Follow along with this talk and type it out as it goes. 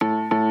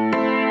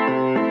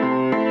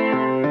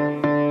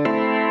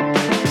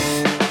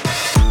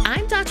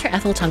Dr.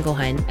 Ethel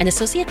Tunggohan, an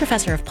associate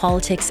professor of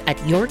politics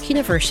at York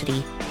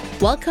University.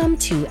 Welcome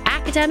to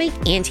Academic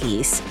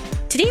Aunties.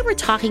 Today we're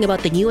talking about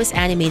the newest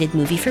animated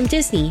movie from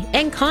Disney,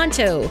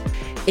 Encanto.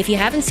 If you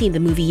haven't seen the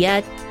movie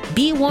yet,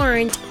 be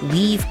warned,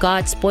 we've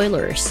got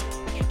spoilers.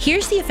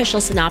 Here's the official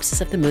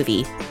synopsis of the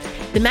movie.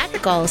 The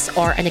Madrigals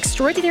are an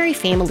extraordinary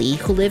family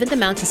who live in the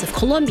mountains of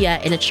Colombia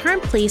in a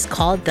charmed place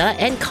called the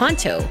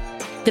Encanto.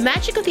 The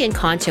magic of the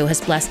Encanto has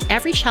blessed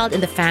every child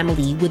in the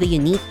family with a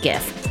unique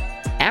gift.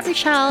 Every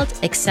child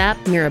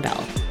except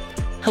Mirabel.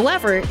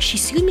 However, she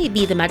soon may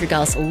be the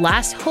Madrigal's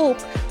last hope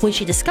when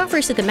she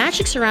discovers that the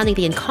magic surrounding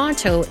the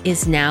Encanto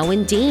is now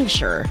in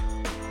danger.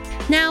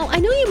 Now, I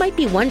know you might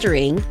be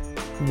wondering,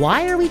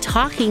 why are we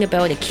talking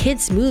about a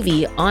kids'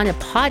 movie on a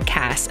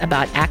podcast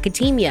about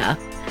academia?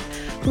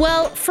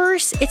 Well,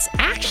 first, it's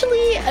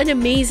actually an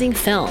amazing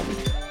film.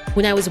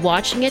 When I was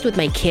watching it with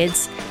my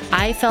kids,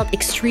 I felt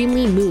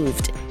extremely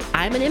moved.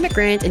 I'm an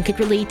immigrant and could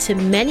relate to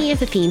many of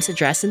the themes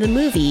addressed in the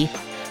movie.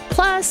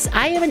 Plus,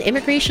 I am an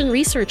immigration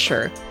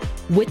researcher.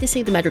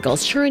 Witnessing the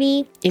Madrigal's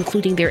journey,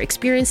 including their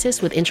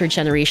experiences with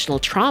intergenerational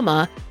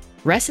trauma,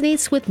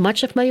 resonates with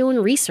much of my own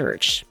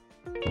research.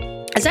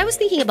 As I was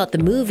thinking about the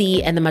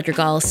movie and the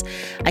Madrigals,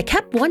 I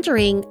kept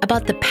wondering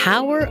about the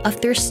power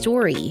of their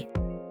story.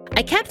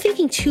 I kept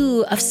thinking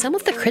too of some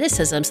of the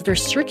criticisms that are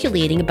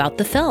circulating about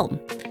the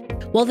film.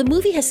 While the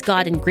movie has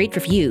gotten great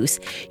reviews,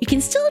 you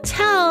can still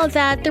tell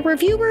that there were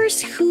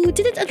viewers who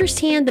didn't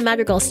understand the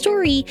Madrigal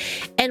story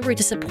and were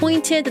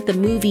disappointed that the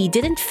movie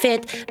didn't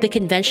fit the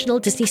conventional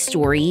Disney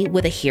story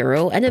with a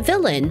hero and a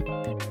villain.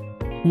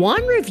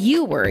 One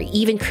reviewer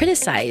even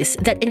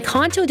criticized that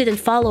Encanto didn't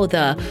follow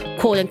the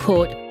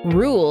quote-unquote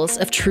rules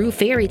of true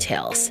fairy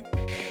tales.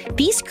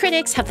 These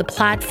critics have the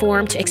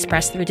platform to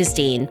express their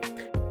disdain.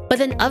 But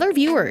then other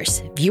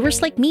viewers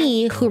like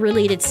me who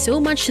related so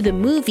much to the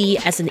movie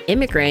as an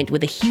immigrant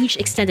with a huge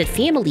extended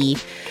family,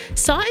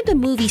 saw in the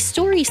movie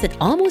stories that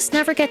almost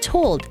never get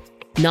told,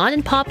 not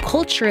in pop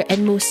culture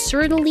and most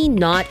certainly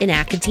not in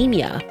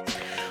academia.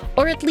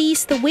 Or at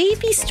least the way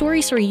these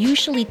stories are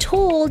usually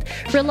told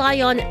rely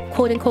on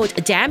quote-unquote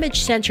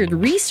damage-centered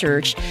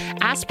research,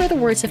 as per the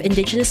words of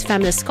Indigenous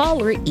feminist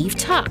scholar Eve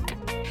Tuck.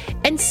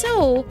 And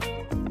so,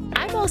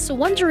 I'm also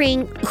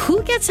wondering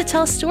who gets to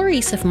tell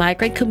stories of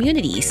migrant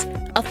communities,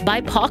 of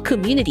BIPOC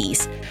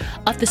communities,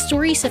 of the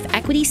stories of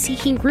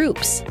equity-seeking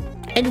groups.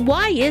 And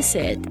why is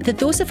it that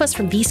those of us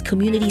from these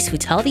communities who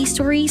tell these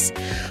stories,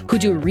 who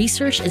do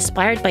research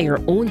inspired by your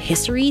own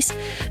histories,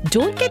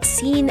 don't get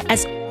seen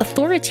as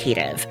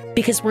authoritative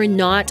because we're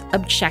not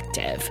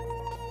objective?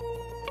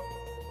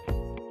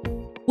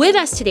 With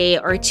us today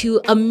are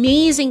two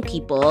amazing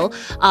people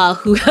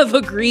who have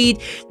agreed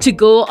to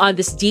go on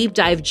this deep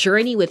dive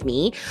journey with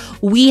me.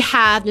 We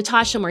have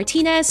Natasha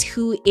Martinez,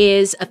 who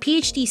is a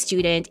PhD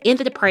student in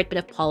the Department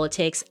of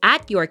Politics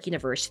at York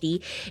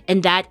University,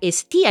 and that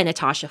is Tia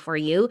Natasha for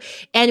you.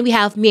 And we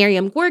have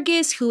Miriam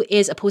Gorgas, who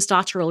is a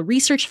postdoctoral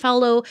research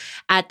fellow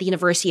at the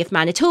University of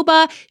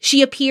Manitoba.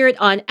 She appeared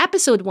on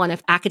episode 1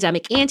 of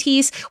Academic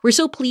Aunties. We're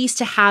so pleased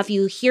to have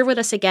you here with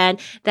us again.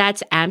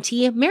 That's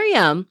Auntie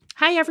Miriam.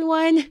 Hi,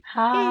 everyone.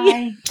 Hi.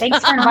 Hey.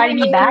 Thanks for inviting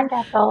me back,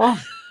 Ethel.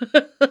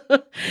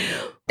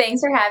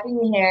 Thanks for having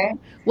me here.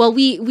 Well,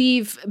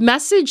 we've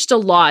messaged a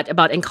lot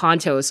about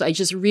Encanto, so I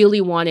just really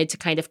wanted to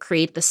kind of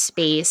create the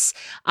space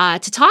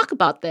to talk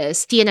about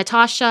this. Tia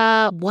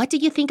Natasha, what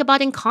did you think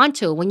about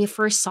Encanto when you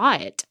first saw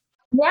it?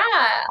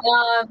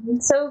 Yeah.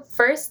 So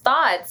first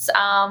thoughts.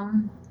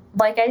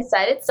 Like I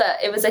said,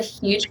 it was a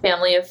huge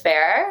family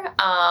affair.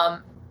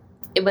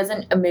 It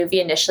wasn't a movie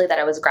initially that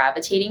I was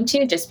gravitating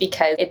to just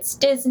because it's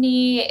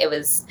Disney. It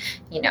was,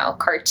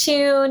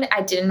 cartoon.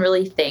 I didn't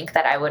really think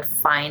that I would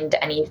find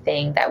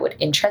anything that would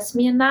interest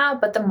me in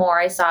that. But the more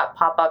I saw it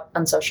pop up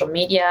on social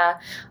media,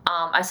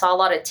 I saw a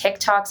lot of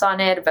TikToks on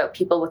it about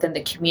people within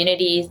the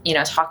community,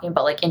 talking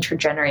about like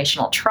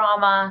intergenerational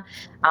trauma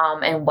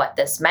and what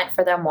this meant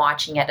for them,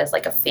 watching it as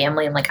like a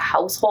family and like a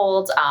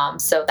household.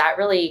 So that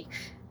really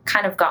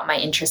kind of got my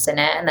interest in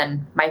it. And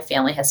then my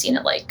family has seen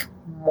it like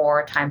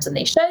more times than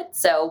they should.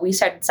 So we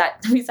sat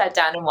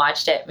down and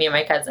watched it, me and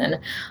my cousin.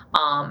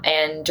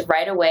 And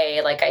right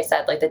away, like I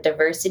said, like the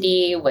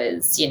diversity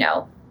was,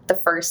 the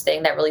first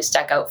thing that really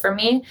stuck out for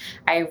me.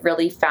 I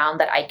really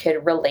found that I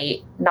could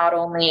relate not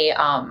only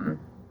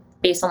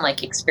based on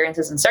like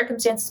experiences and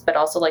circumstances, but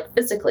also like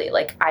physically.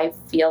 Like I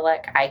feel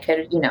like I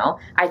could,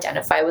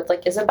 identify with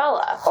like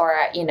Isabella, or,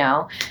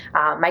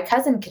 my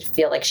cousin could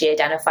feel like she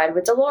identified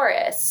with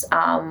Dolores.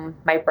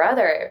 My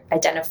brother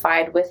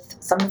identified with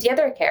some of the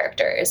other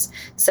characters.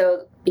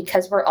 So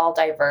because we're all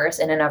diverse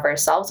in and of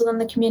ourselves within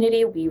the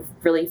community, we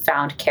really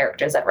found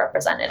characters that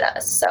represented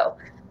us. So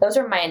those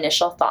are my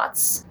initial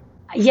thoughts.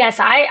 Yes,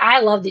 I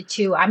loved it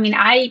too. I mean,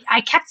 I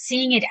kept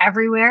seeing it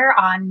everywhere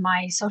on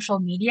my social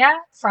media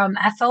from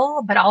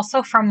Ethel, but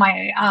also from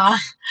my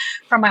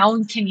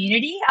own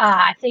community.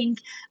 I think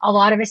a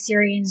lot of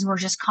Assyrians were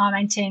just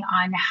commenting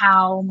on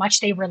how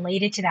much they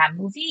related to that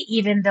movie,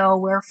 even though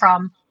we're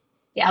from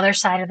the other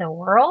side of the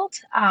world.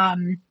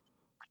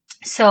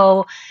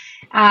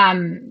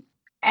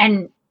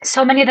 And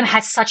so many of them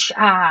had such,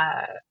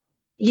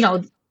 you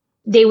know,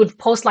 they would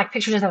post like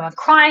pictures of them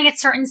crying at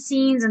certain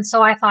scenes, and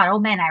so I thought, oh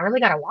man, I really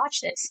got to watch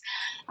this.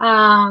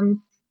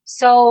 Um,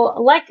 so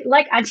like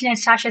Auntie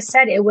Natasha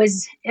said, it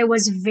was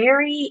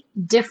very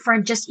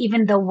different, just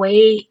even the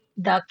way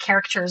the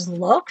characters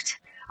looked,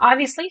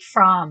 obviously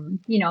from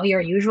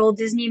your usual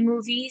Disney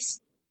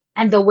movies,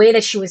 and the way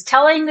that she was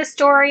telling the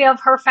story of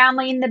her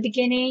family in the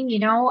beginning,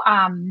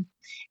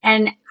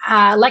 and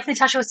like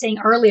Natasha was saying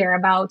earlier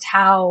about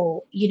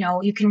how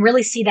you can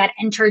really see that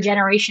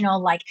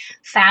intergenerational like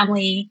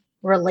family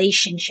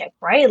relationship,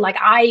 right? Like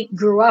I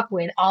grew up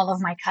with all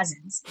of my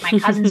cousins. My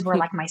cousins were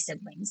like my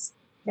siblings.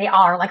 They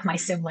are like my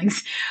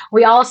siblings.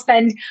 We all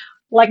spend,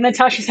 like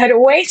Natasha said,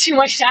 way too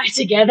much time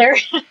together.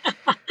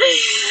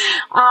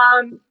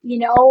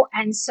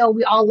 And so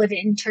we all live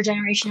in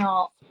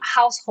intergenerational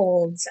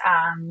households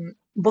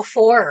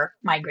before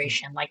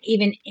migration. Like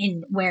even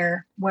in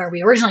where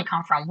we originally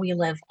come from, we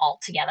live all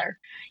together.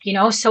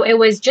 So it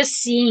was just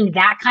seeing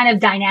that kind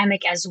of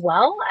dynamic as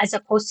well, as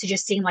opposed to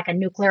just seeing like a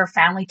nuclear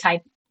family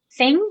type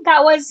thing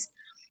that was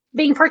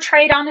being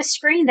portrayed on the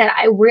screen, that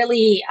I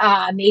really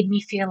made me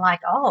feel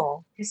like,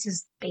 oh, this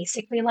is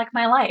basically like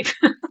my life.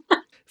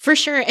 For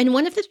sure. And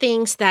one of the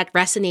things that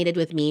resonated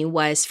with me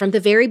was from the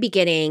very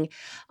beginning,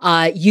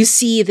 you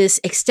see this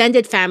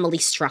extended family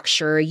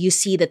structure. You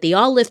see that they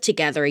all live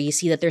together. You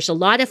see that there's a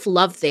lot of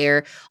love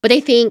there. But I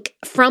think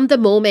from the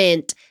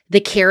moment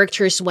the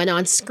characters went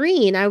on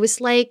screen, I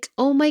was like,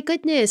 oh my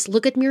goodness,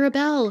 look at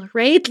Mirabelle,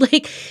 right?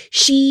 Like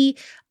she,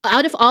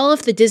 out of all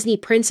of the Disney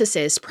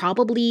princesses,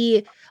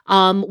 probably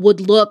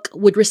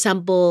would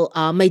resemble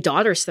my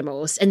daughters the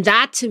most. And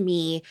that to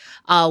me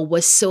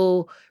was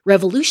so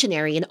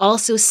revolutionary. And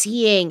also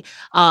seeing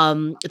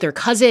their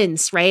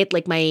cousins, right?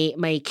 Like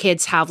my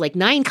kids have like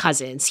 9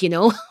 cousins,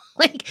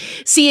 like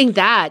seeing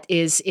that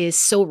is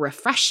so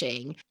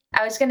refreshing.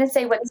 I was going to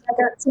say what stuck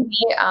out to me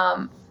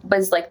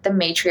was like the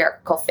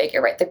matriarchal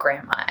figure, right? The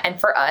grandma. And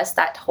for us,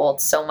 that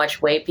holds so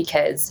much weight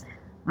because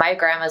my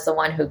grandma's the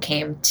one who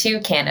came to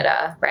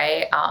Canada,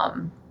 right?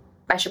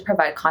 I should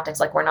provide context.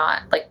 Like we're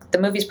not like the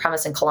movie's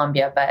premise in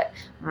Colombia, but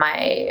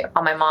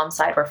on my mom's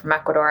side, we're from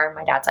Ecuador, and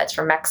my dad's side's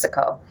from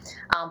Mexico.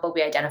 But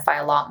we identify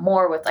a lot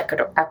more with like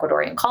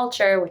Ecuadorian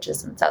culture, which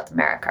is in South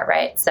America,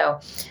 right? So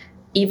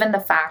even the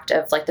fact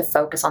of like the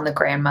focus on the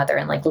grandmother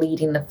and like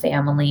leading the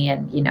family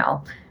and,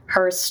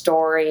 her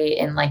story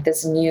in like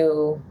this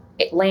new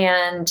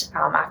land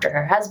after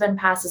her husband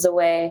passes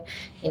away,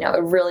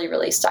 it really,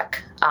 really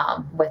stuck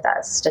with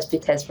us just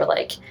because we're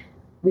like,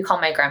 we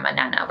call my grandma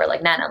Nana. We're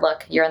like, Nana,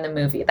 look, you're in the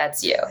movie.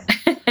 That's you.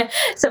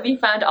 So we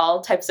found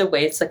all types of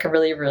ways that can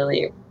really,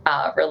 really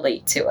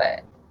relate to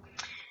it.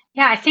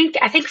 Yeah, I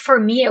think for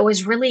me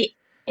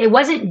it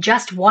wasn't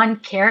just one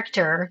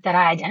character that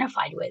I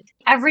identified with.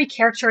 Every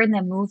character in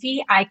the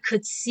movie, I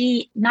could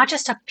see not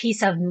just a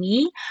piece of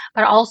me,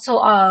 but also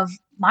of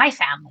my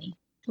family.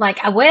 Like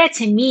Abuela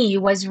to me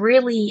was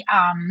really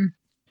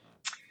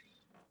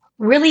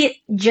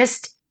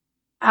just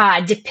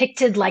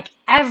depicted like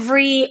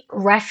every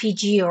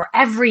refugee or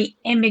every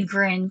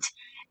immigrant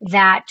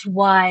that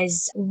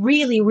was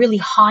really, really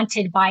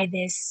haunted by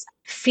this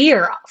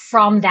fear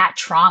from that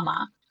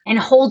trauma and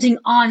holding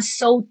on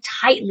so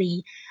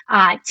tightly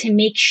to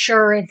make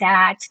sure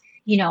that,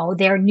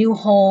 their new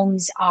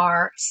homes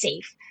are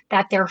safe,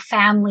 that their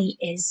family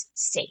is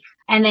safe.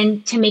 And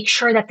then to make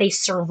sure that they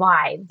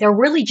survive. They're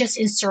really just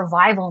in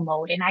survival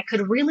mode. And I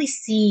could really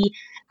see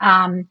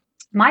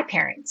my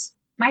parents.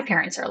 My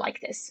parents are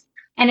like this.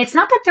 And it's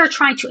not that they're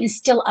trying to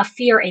instill a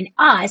fear in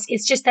us.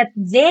 It's just that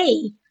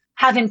they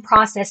haven't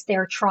processed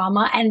their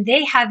trauma and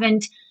they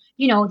haven't,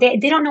 they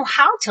don't know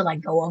how to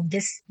let go of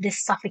this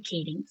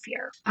suffocating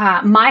fear.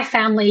 My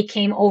family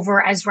came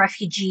over as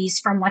refugees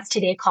from what's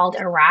today called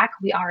Iraq.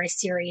 We are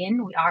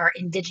Assyrian. We are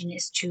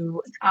indigenous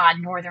to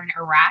northern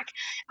Iraq.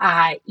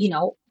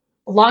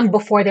 Long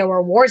before there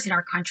were wars in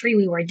our country,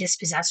 we were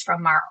dispossessed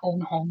from our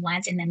own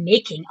homelands in the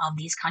making of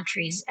these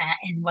countries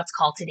in what's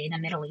called today the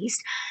Middle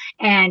East.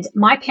 And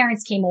my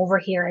parents came over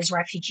here as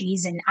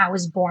refugees, and I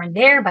was born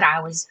there, but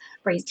I was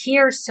raised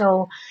here.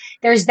 So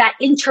there's that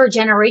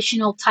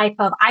intergenerational type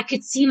of, I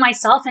could see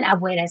myself in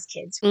Abuela's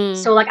kids.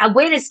 So like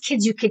Abuela's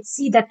kids, you could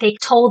see that they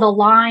toe the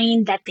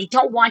line, that they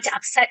don't want to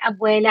upset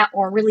Abuela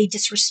or really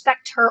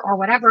disrespect her or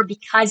whatever,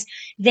 because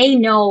they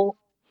know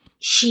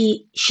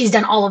she's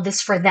done all of this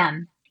for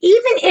them.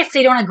 Even if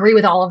they don't agree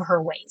with all of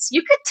her ways.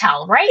 You could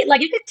tell, right?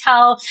 Like you could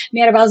tell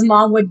Mirabelle's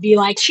mom would be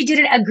like, she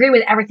didn't agree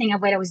with everything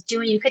Abuela was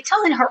doing. You could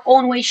tell in her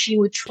own way she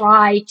would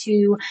try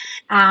to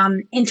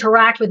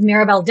interact with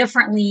Mirabelle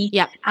differently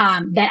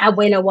than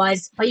Abuela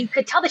was. But you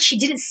could tell that she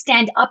didn't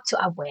stand up to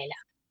Abuela.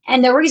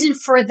 And the reason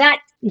for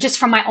that, just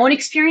from my own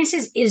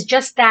experiences, is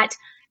just that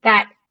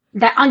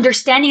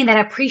understanding,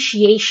 that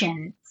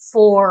appreciation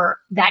for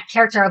that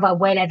character of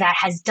Abuela that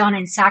has done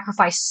and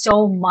sacrificed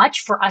so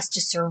much for us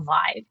to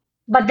survive.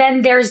 But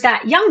then there's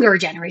that younger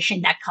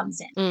generation that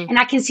comes in. And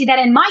I can see that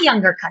in my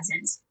younger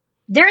cousins.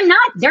 They're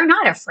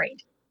not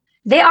afraid.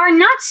 They are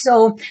not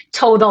so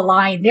toe the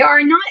line. They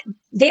are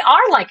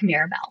like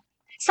Mirabelle.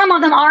 some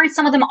of them are and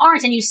some of them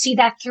aren't. And you see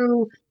that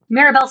through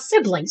Mirabel's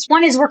siblings.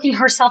 One is working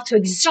herself to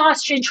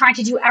exhaustion, trying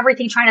to do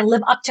everything, trying to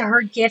live up to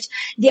her gift.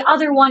 The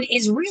other one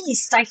is really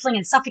stifling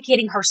and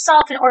suffocating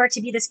herself in order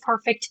to be this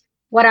perfect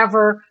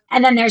whatever.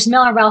 And then there's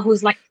Mirabel,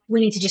 who's like, we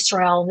need to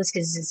destroy all of this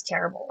because this is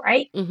terrible,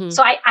 right? Mm-hmm.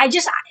 So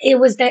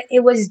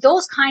it was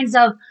those kinds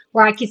of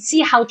where I could see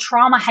how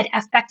trauma had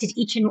affected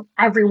each and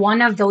every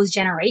one of those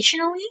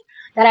generationally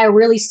that I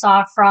really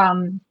saw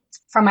from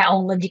my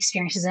own lived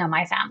experiences and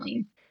my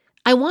family.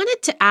 I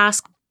wanted to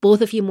ask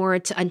both of you more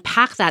to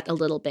unpack that a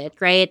little bit,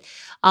 right?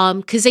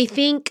 Because I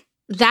think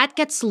that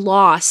gets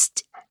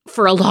lost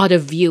for a lot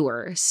of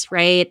viewers,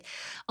 right?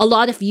 A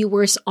lot of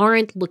viewers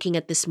aren't looking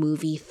at this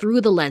movie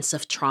through the lens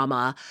of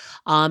trauma.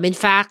 In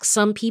fact,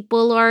 some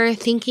people are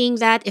thinking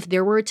that if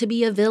there were to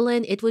be a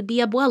villain, it would be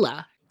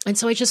Abuela. And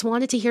so I just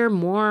wanted to hear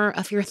more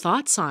of your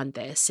thoughts on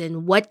this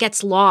and what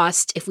gets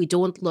lost if we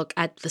don't look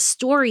at the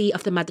story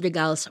of the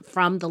Madrigals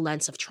from the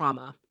lens of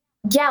trauma.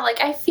 Yeah,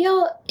 like I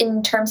feel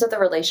in terms of the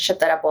relationship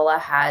that Abuela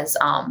has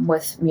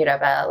with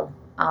Mirabel,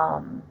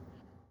 and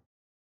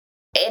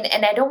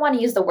I don't want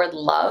to use the word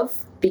love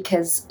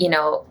because,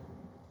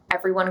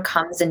 everyone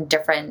comes in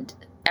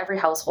every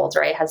household,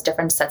 right, has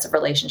different sets of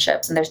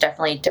relationships. And there's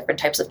definitely different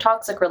types of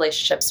toxic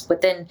relationships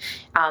within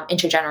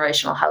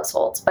intergenerational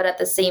households. But at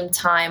the same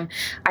time,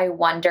 I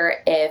wonder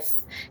if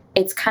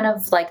it's kind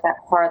of like that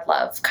hard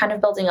love, kind of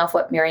building off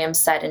what Miriam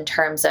said in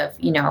terms of,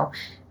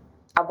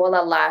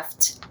 Abuela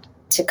left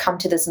to come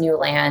to this new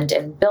land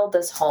and build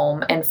this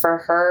home. And for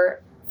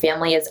her,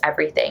 family is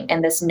everything.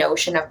 And this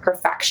notion of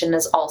perfection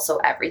is also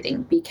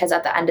everything, because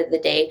at the end of the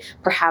day,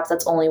 perhaps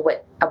that's only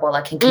what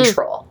Abuela can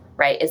control,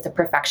 right? Is the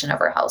perfection of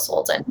her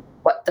household and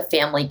what the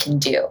family can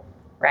do,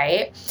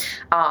 right?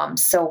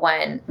 So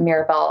when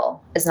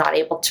Mirabel is not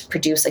able to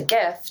produce a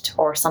gift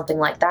or something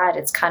like that,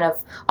 it's kind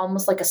of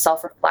almost like a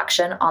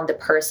self-reflection on the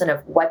person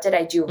of what did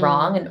I do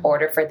wrong in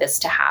order for this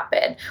to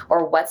happen?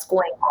 Or what's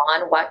going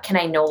on? What can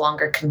I no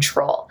longer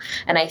control?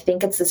 And I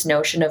think it's this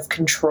notion of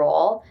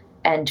control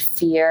and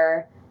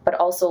fear, but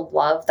also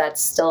love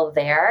that's still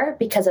there,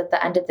 because at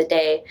the end of the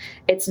day,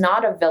 it's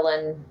not a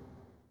villain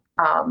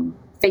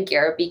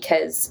figure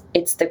because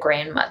it's the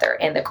grandmother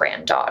and the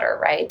granddaughter,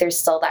 right? There's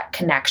still that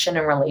connection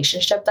and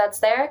relationship that's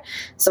there.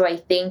 So I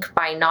think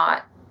by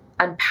not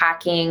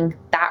unpacking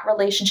that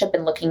relationship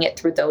and looking at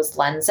through those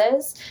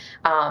lenses,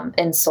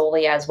 and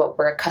solely as what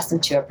we're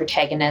accustomed to, a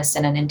protagonist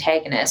and an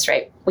antagonist,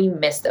 right? We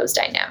miss those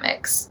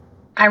dynamics.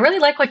 I really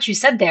like what you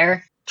said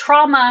there.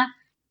 Trauma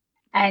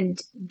and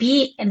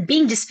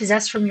being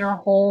dispossessed from your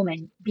home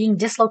and being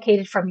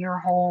dislocated from your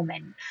home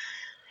and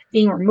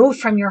being removed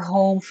from your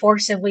home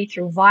forcibly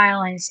through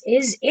violence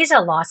is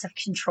a loss of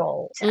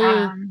control.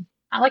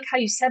 I like how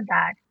you said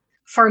that.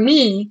 For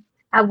me,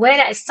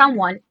 Abuela is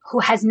someone who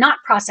has not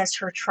processed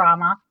her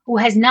trauma, who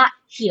has not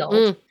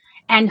healed,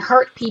 and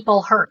hurt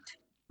people hurt.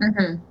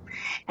 Mm-hmm.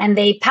 And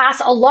they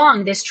pass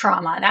along this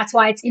trauma. That's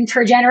why it's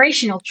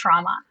intergenerational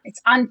trauma.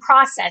 It's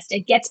unprocessed.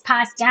 It gets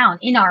passed down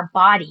in our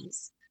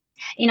bodies,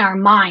 in our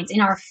minds,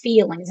 in our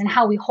feelings, and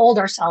how we hold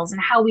ourselves and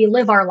how we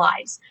live our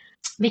lives.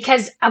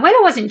 Because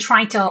Abuela wasn't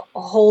trying to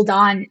hold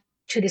on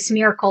to this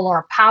miracle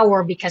or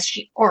power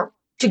or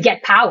to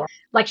get power.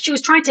 Like, she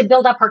was trying to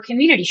build up her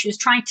community. She was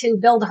trying to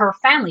build her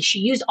family. She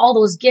used all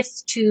those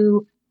gifts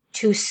to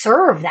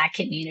serve that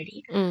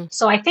community.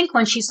 So I think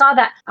when she saw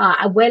that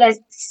Abuela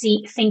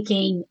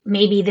thinking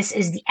maybe this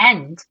is the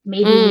end,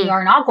 maybe we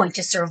are not going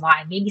to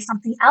survive, maybe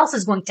something else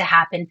is going to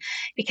happen.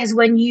 Because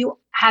when you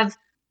have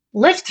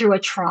lived through a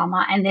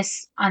trauma and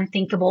this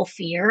unthinkable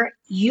fear,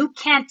 you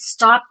can't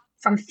stop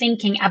from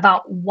thinking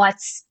about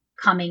what's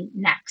coming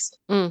next.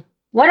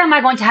 What am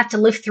I going to have to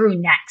live through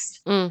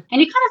next? And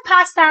you kind of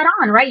pass that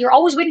on, right? You're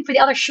always waiting for the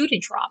other shoe to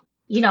drop.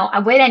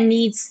 Abuela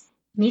needs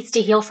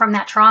to heal from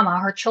that trauma.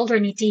 Her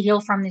children need to heal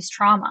from this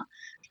trauma.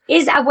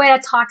 Is Abuela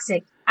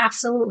toxic?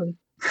 Absolutely.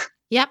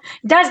 Yep.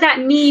 Does that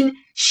mean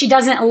she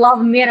doesn't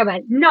love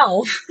Mirabel?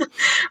 No.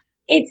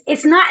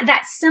 It's not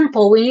that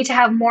simple. We need to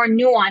have more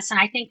nuance. And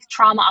I think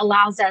trauma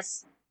allows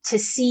us to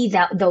see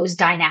those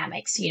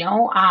dynamics,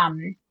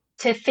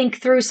 to think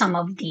through some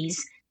of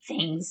these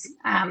things.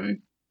 And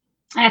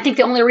I think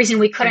the only reason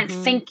we couldn't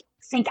think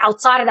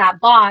outside of that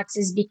box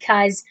is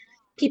because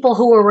people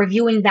who were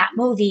reviewing that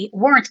movie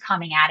weren't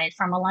coming at it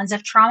from a lens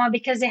of trauma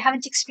because they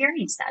haven't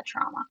experienced that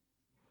trauma.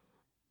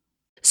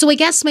 So I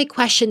guess my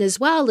question as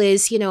well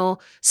is, so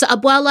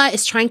Abuela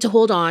is trying to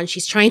hold on.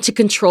 She's trying to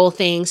control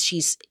things.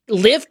 She's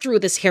lived through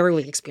this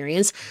harrowing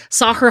experience,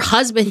 saw her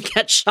husband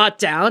get shot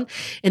down.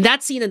 And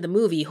that scene in the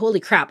movie, holy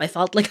crap, I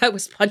felt like I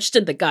was punched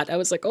in the gut. I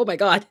was like, oh my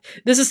God,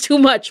 this is too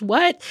much.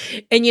 What?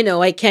 And,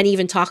 I can't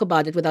even talk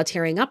about it without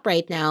tearing up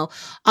right now.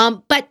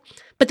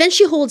 But then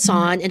she holds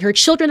on, and her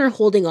children are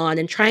holding on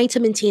and trying to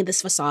maintain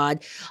this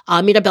facade.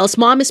 Mirabel's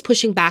mom is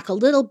pushing back a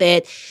little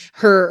bit.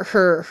 Her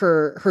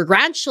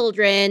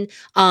grandchildren,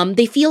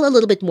 they feel a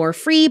little bit more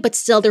free, but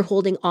still they're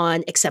holding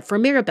on, except for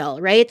Mirabel,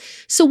 right?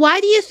 So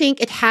why do you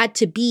think it had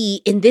to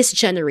be in this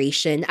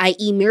generation,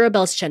 i.e.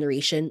 Mirabel's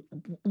generation?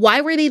 Why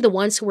were they the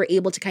ones who were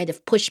able to kind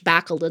of push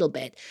back a little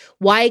bit?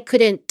 Why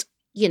couldn't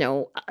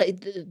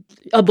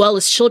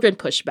Abuela's children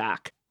push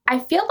back. I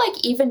feel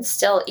like even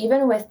still,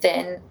 even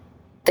within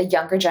the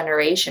younger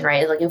generation,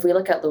 right? Like if we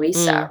look at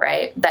Luisa,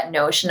 right? That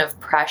notion of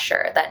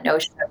pressure, that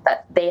notion of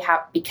that they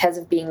have, because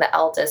of being the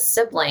eldest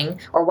sibling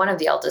or one of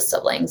the eldest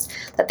siblings,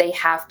 that they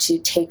have to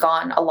take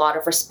on a lot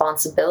of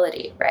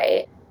responsibility,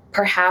 right?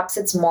 Perhaps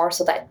it's more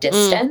so that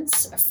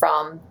distance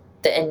from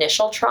the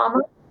initial trauma,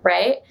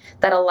 right?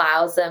 That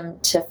allows them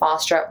to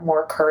foster up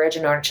more courage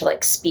in order to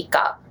like speak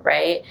up,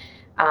 right?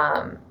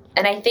 And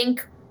I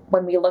think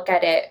when we look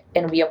at it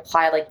and we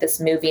apply like this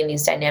movie and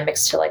these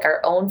dynamics to like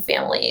our own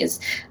families,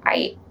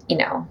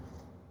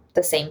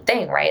 the same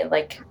thing, right?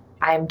 Like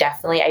I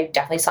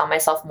definitely saw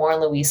myself more in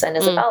Luisa and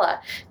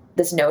Isabella.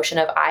 This notion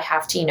of I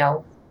have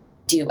to,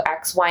 do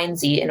X, Y, and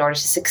Z in order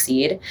to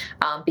succeed.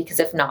 Because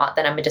if not,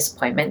 then I'm a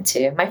disappointment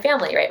to my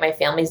family, right? My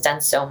family's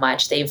done so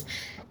much. They've,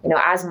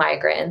 as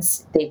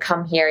migrants, they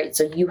come here.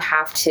 So you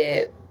have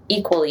to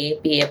equally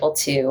be able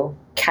to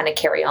kind of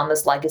carry on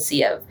this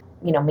legacy of,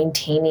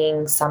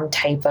 maintaining some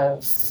type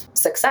of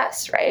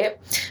success, right?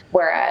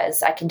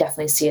 Whereas I can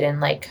definitely see it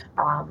in like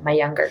my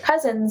younger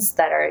cousins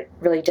that are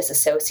really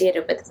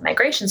disassociated with this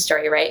migration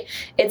story, right?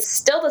 It's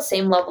still the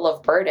same level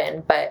of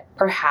burden, but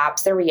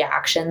perhaps their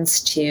reactions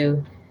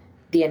to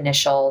the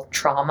initial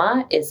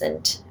trauma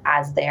isn't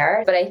as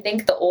there. But I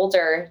think the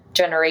older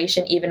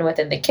generation, even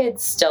within the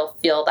kids, still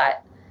feel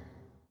that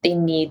they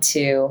need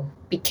to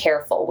be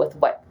careful with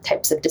what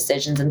types of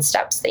decisions and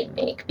steps they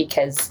make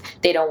because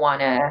they don't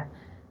want to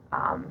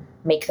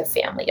make the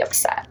family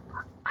upset.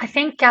 I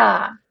think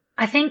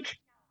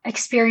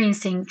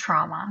experiencing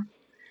trauma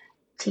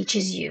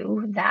teaches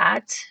you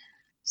that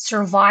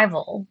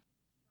survival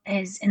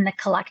is in the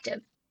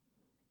collective.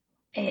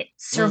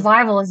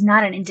 Survival is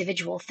not an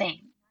individual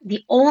thing.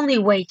 The only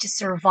way to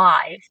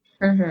survive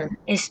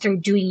is through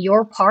doing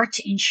your part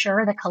to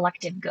ensure the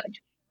collective good.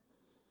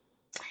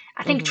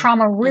 I think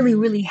trauma really,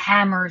 really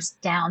hammers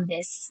down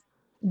this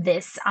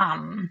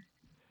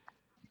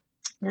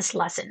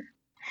lesson.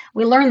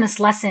 We learn this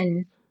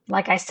lesson,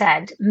 like I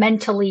said,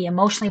 mentally,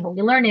 emotionally, but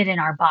we learn it in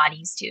our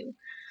bodies too.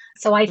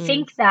 So I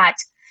think that,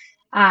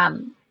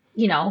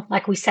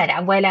 like we said,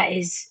 Abuela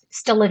is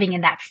still living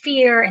in that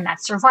fear, in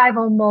that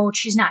survival mode.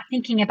 She's not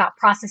thinking about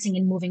processing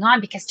and moving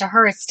on because to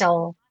her,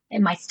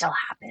 it might still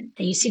happen.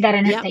 And you see that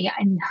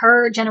in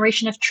her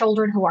generation of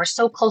children who are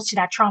so close to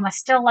that trauma,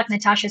 still, like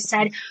Natasha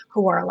said,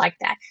 who are like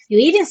that. You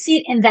even see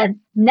it in the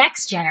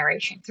next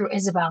generation through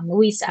Isabel and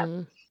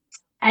Luisa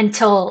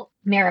until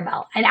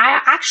Mirabel. And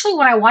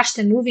when I watched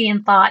the movie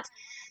and thought,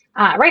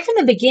 right from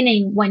the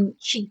beginning, when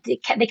they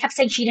kept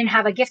saying she didn't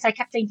have a gift, I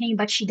kept thinking,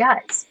 but she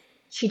does.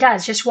 She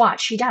does. Just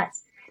watch. She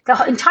does.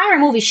 The entire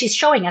movie, she's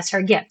showing us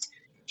her gift.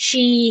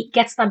 She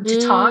gets them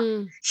to talk.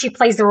 She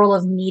plays the role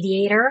of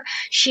mediator.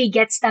 She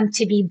gets them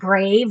to be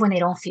brave when they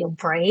don't feel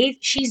brave.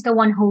 She's the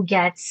one who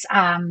gets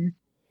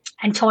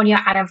Antonio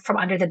from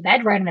under the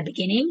bed right in the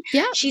beginning.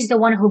 Yeah. She's the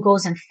one who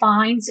goes and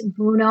finds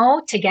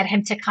Bruno to get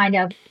him to kind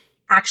of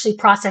actually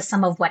process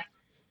some of what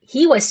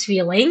he was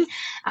feeling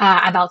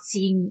about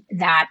seeing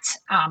that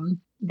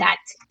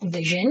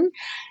vision.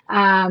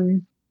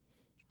 And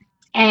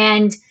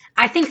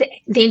I think that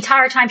the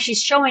entire time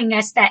she's showing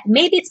us that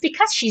maybe it's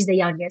because she's the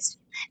youngest.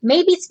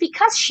 Maybe it's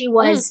because she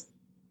was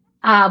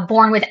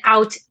born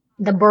without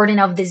the burden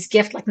of this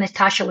gift, like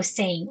Natasha was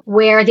saying,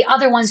 where the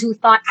other ones who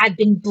thought I've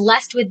been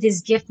blessed with this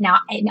gift now,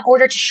 in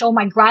order to show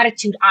my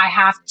gratitude, I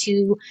have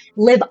to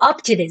live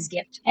up to this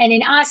gift. And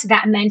in us,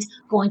 that meant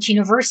going to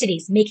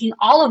universities, making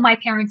all of my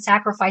parents'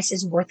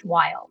 sacrifices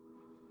worthwhile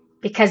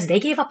because they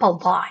gave up a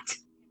lot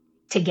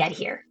to get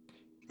here.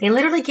 They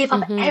literally gave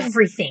up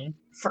everything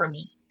for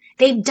me.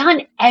 They've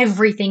done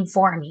everything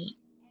for me.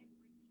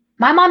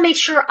 My mom made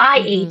sure I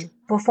ate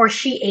before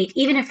she ate,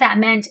 even if that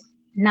meant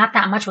not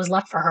that much was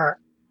left for her.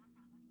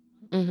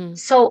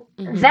 So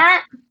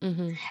that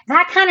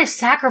kind of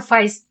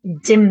sacrifice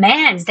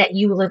demands that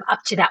you live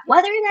up to that,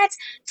 whether that's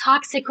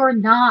toxic or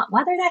not,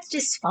 whether that's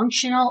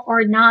dysfunctional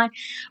or not,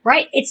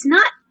 right? It's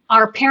not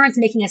our parents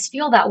making us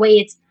feel that way.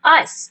 It's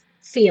us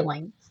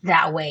feeling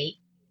that way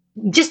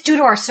just due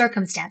to our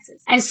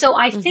circumstances. And so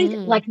I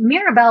think like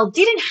Mirabel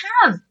didn't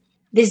have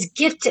this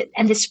gift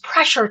and this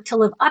pressure to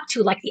live up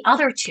to like the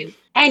other two.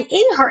 And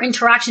in her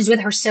interactions with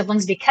her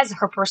siblings, because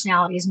her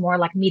personality is more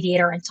like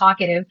mediator and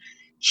talkative,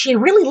 she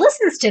really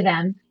listens to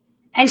them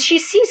and she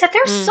sees that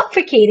they're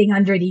suffocating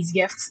under these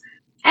gifts.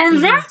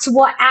 And that's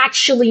what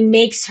actually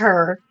makes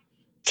her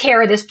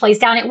tear this place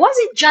down. It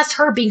wasn't just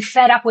her being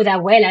fed up with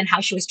Abuela and how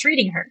she was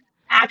treating her,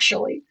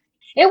 actually.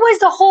 It was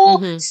the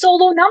whole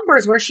solo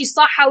numbers where she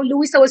saw how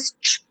Luisa was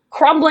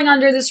crumbling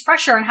under this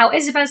pressure and how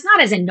Isabella's not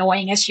as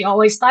annoying as she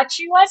always thought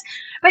she was,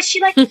 but she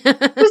was doing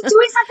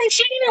something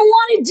she didn't even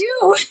want to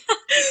do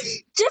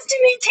just to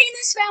maintain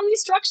this family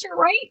structure,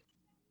 right?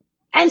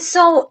 And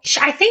so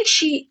I think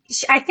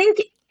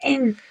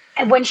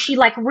when she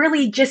like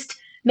really just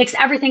makes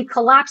everything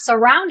collapse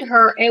around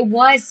her, it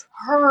was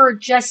her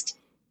just,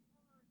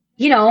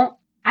 I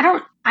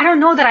don't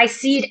know that I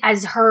see it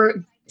as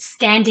her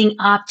standing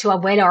up to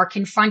Abuela or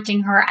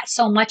confronting her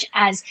so much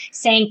as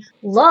saying,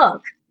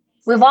 look,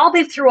 We've all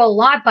been through a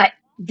lot, but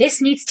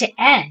this needs to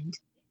end.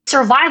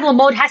 Survival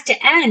mode has to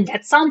end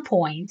at some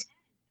point.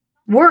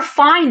 We're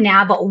fine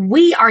now, but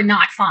we are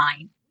not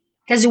fine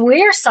because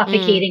we're Mm,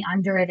 suffocating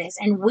under this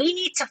and we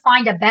need to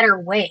find a better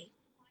way.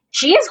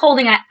 She is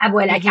holding Abuela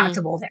mm-hmm,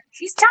 accountable there.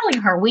 She's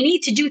telling her we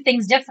need to do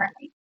things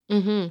differently.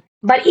 mm-hmm,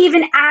 But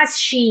even as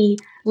she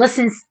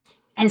listens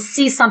and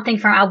sees something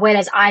from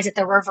Abuela's eyes at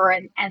the river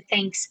and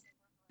thinks,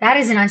 that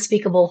is an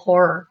unspeakable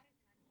horror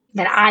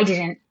that I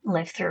didn't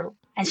live through.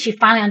 And she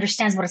finally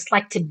understands what it's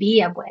like to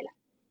be Abuela,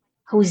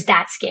 who's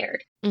that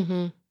scared.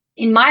 mm-hmm,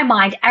 In my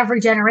mind,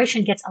 every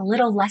generation gets a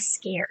little less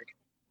scared,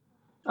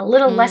 a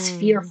little less mm,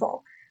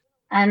 fearful,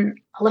 and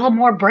a little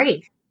more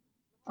brave,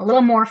 a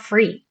little more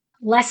free,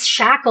 less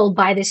shackled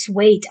by this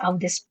weight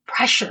of this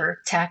pressure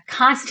to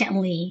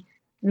constantly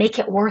make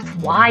it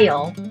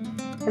worthwhile.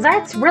 Because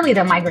that's really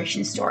the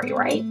migration story,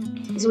 right?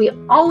 Is we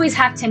always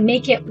have to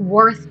make it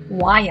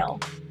worthwhile.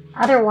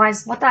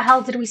 Otherwise, what the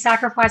hell did we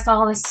sacrifice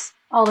all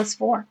this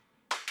for?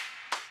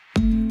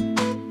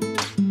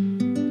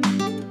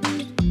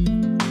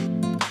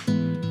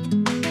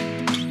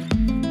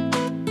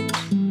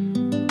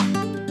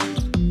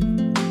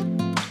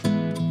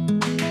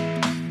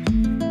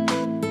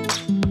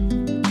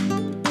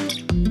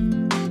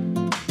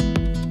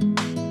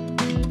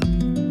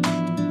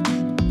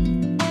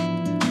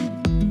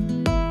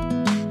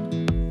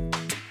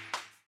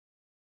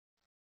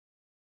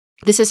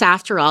 This is,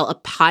 after all, a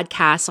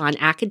podcast on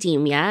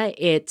academia.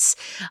 It's,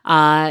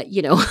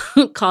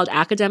 called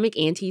Academic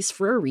Aunties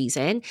for a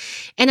reason.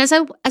 And as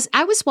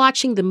I was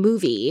watching the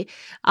movie,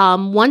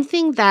 one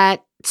thing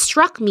that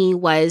struck me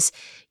was,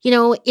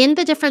 in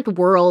the different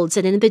worlds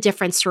and in the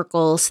different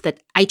circles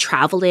that I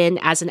travel in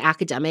as an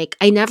academic,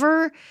 I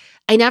never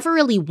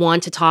really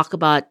want to talk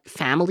about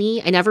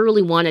family. I never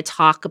really want to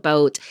talk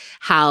about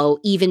how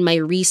even my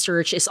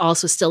research is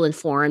also still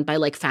informed by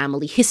like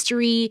family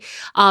history,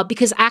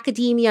 because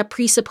academia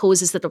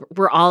presupposes that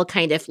we're all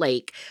kind of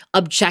like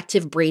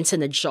objective brains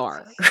in a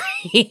jar,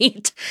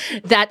 right?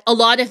 That a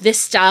lot of this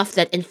stuff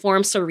that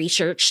informs the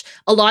research,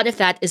 a lot of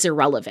that is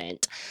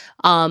irrelevant.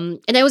 And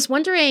I was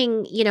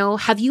wondering,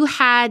 have you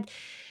had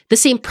the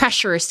same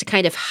pressures to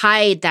kind of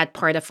hide that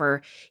part of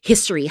our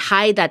history,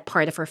 hide that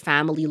part of our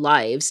family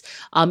lives,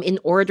 in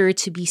order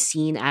to be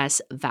seen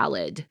as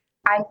valid?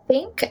 I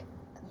think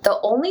the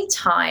only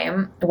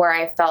time where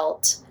I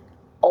felt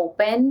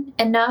open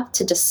enough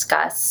to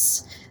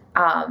discuss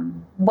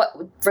what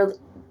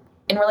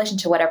in relation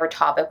to whatever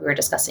topic we were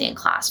discussing in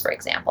class, for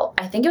example,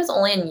 I think it was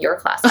only in your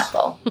class,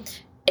 Ethel.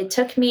 It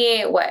took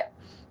me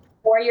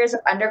 4 years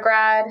of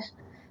undergrad,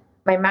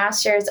 my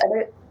master's,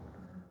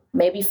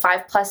 maybe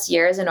 5+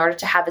 years in order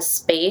to have a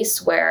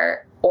space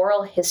where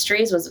oral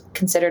histories was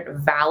considered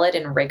valid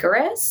and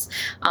rigorous,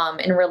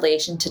 in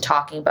relation to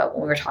talking about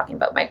when we were talking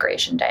about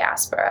migration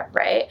diaspora,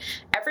 right?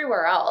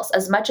 Everywhere else,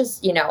 as much as,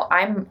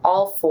 I'm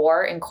all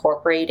for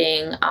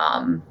incorporating,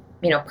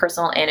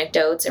 personal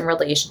anecdotes in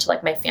relation to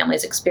like my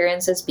family's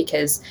experiences,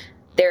 because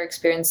their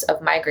experience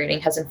of migrating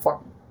has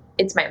informed,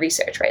 it's my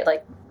research, right?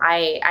 Like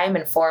I'm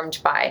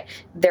informed by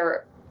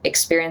their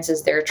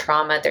experiences, their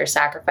trauma, their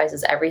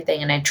sacrifices,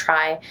 everything. And I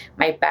try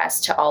my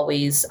best to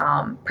always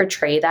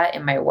portray that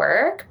in my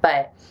work,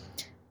 but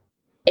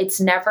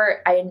it's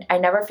never, I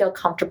never feel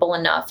comfortable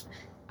enough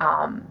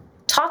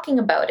talking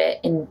about it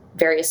in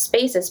various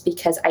spaces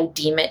because I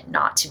deem it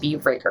not to be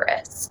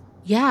rigorous.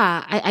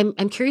 Yeah,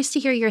 I'm curious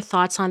to hear your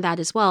thoughts on that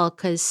as well,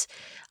 because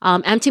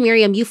Auntie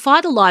Miriam, you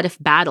fought a lot of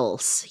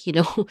battles,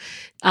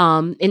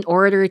 in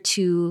order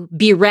to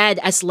be read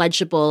as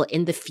legible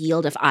in the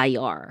field of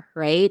IR,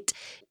 right?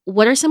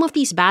 What are some of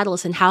these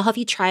battles, and how have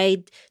you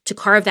tried to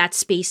carve that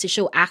space to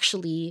show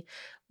actually,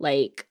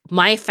 like,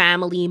 my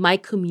family, my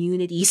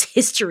community's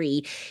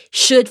history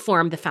should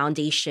form the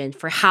foundation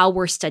for how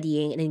we're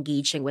studying and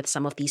engaging with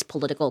some of these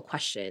political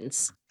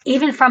questions?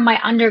 Even from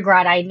my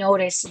undergrad, I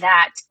noticed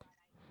that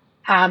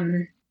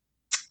um,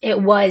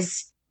 it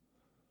was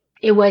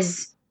it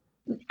was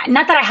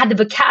not that I had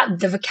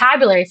the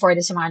vocabulary for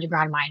this in my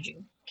undergrad, mind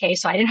you. Okay,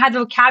 so I didn't have the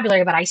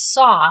vocabulary, but I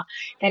saw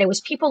that it was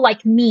people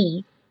like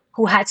me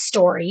who had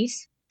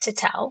stories to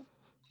tell,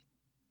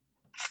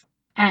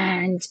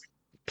 and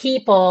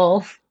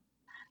people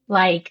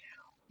like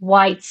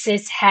white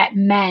cis het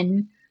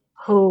men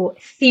who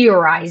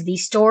theorized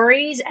these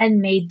stories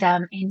and made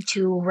them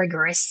into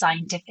rigorous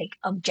scientific,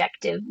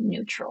 objective,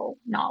 neutral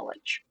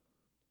knowledge.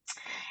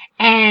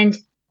 And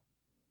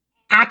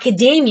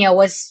academia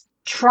was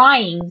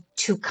trying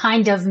to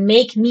kind of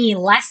make me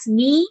less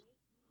me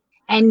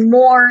and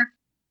more,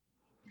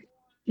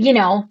 you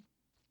know,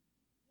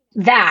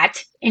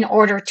 that in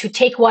order to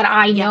take what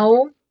I Yeah.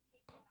 know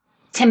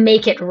to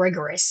make it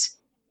rigorous.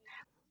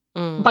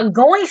 Mm, But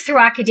going through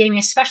academia,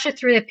 especially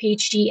through the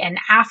PhD and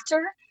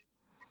after,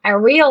 I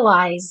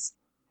realized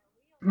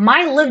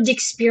my lived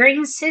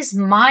experiences,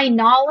 my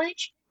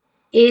knowledge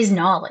is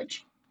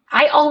knowledge.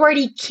 I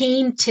already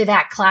came to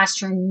that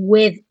classroom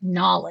with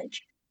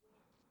knowledge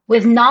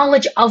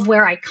of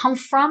where I come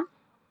from,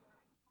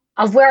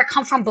 of where I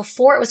come from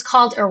before it was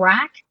called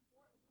Iraq,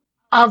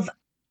 of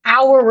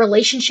our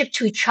relationship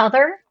to each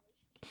other,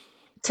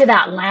 to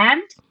that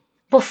land,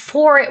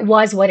 before it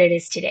was what it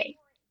is today.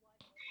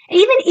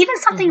 Even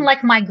something Mm-hmm.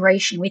 like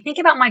migration. We think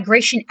about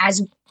migration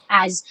as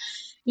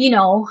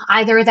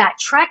either that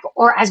trek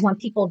or as when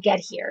people get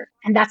here,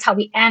 and that's how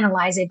we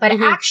analyze it. But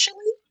Mm-hmm.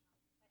 actually,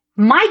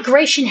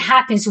 migration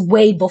happens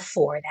way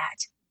before that.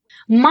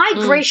 Mm.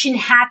 Migration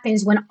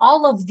happens when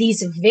all of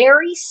these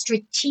very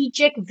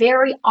strategic,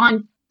 very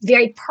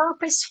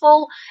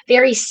purposeful,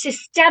 very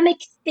systemic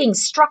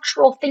things,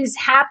 structural things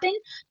happen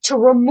to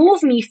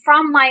remove me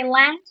from my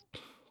land,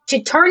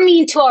 to turn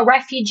me into a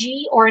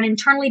refugee or an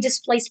internally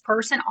displaced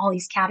person, all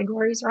these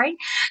categories, right?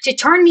 To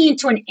turn me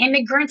into an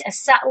immigrant, a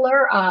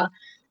settler,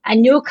 a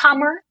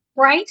newcomer,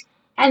 right?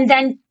 And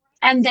then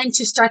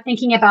to start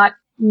thinking about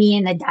me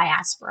in the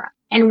diaspora.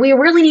 And we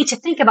really need to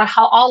think about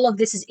how all of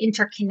this is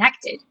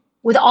interconnected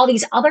with all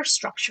these other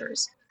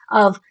structures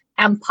of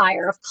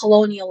empire, of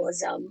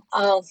colonialism,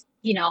 of,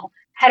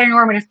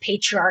 heteronormative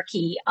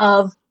patriarchy,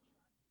 of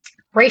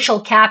racial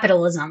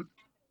capitalism.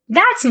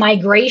 That's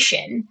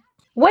migration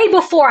way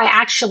before I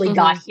actually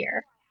got Mm-hmm.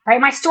 here,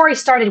 right? My story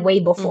started way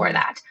before Mm-hmm.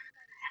 that.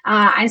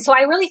 And so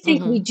I really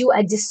think we Mm-hmm. do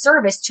a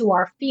disservice to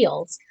our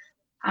fields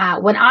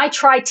when I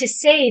try to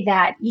say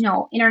that,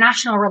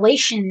 international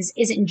relations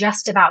isn't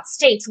just about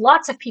states.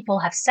 Lots of people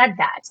have said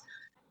that.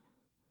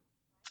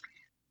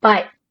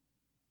 But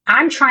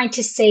I'm trying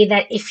to say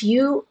that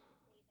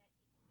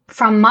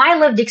from my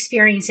lived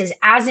experiences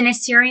as an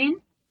Assyrian,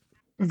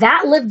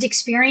 that lived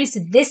experience,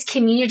 this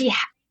community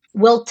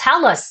will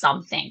tell us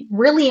something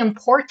really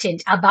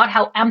important about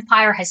how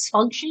empire has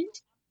functioned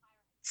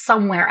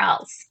somewhere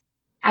else,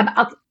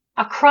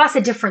 across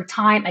a different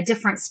time, a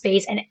different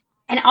space,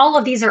 and all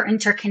of these are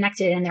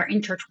interconnected and they're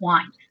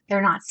intertwined.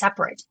 They're not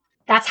separate.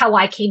 That's how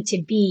I came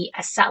to be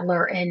a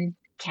settler in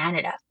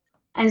Canada,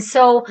 and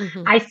so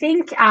Mm-hmm. I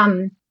think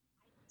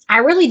I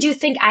really do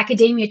think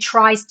academia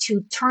tries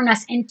to turn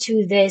us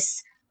into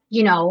this,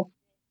 you know,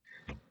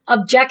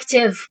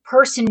 objective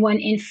person when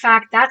in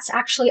fact that's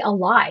actually a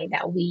lie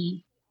that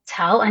we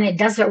tell, and it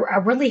does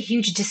a really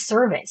huge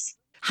disservice.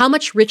 How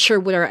much richer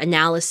would our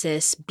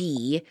analysis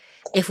be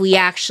if we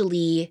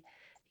actually,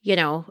 you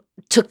know,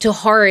 took to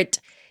heart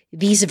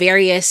these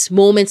various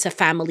moments of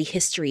family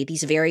history,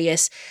 these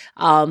various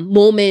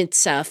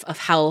moments of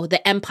how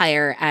the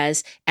empire,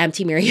 as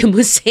Auntie Miriam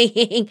was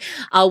saying,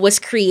 was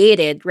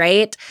created,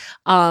 right?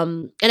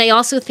 And I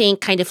also think,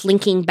 kind of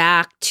linking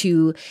back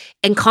to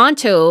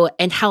Encanto,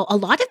 and how a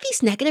lot of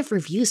these negative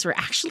reviews were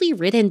actually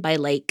written by,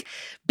 like,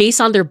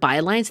 based on their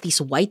bylines, these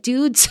white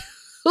dudes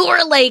who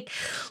are like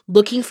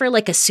looking for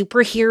like a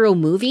superhero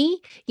movie.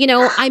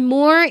 I'm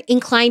more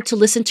inclined to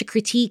listen to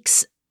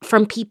critiques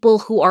from people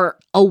who are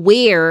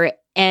aware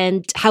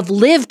and have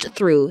lived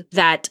through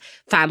that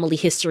family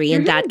history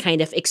and that Mm-hmm.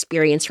 kind of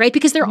experience, right?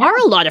 Because there Yeah, are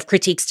a lot of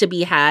critiques to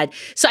be had.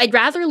 So I'd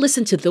rather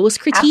listen to those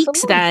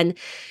critiques absolutely.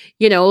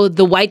 than,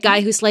 the white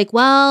guy who's like,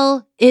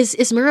 well,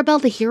 is Mirabelle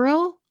the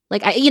hero?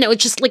 Like,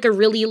 it's just like a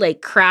really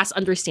like crass Oh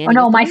understanding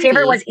no, of the my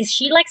favorite movie. was, is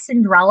she like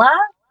Cinderella?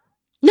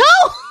 No!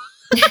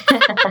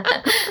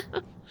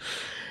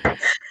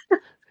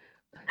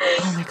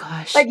 Oh my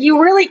gosh. Like,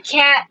 you really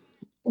can't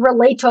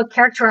relate to a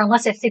character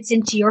unless it fits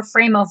into your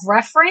frame of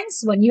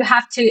reference, when you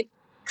have to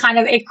kind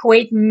of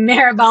equate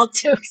Maribel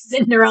to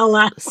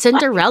Cinderella.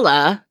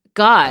 Cinderella?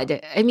 God.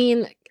 I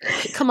mean,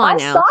 come on I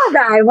saw now.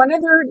 that. One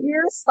of their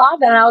years saw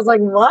that, and I was like,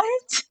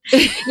 what?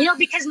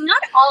 Because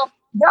not all,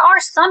 there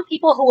are some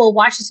people who will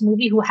watch this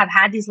movie who have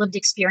had these lived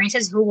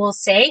experiences who will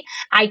say,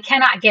 I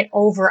cannot get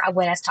over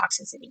Abuela's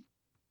toxicity.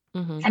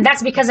 Hmm. And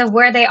that's because of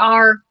where they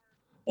are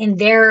in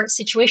their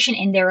situation,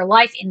 in their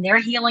life, in their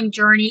healing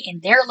journey, in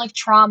their lived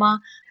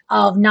trauma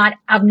of not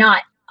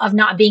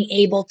being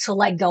able to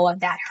let go of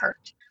that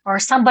hurt. Or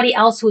somebody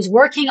else who's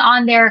working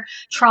on their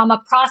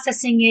trauma,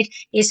 processing it,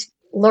 is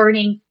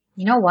learning,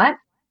 you know what?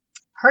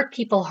 Hurt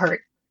people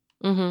hurt.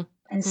 Hmm.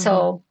 And Hmm.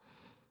 so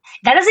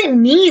that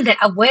doesn't mean that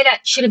Abuela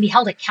shouldn't be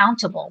held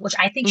accountable, which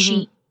I think Hmm.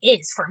 she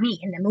is. For me.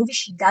 In the movie,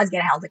 she does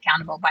get held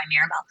accountable by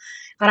Mirabel.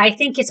 But I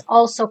think it's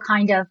also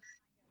kind of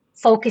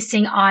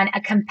focusing on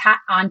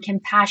on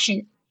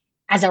compassion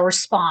as a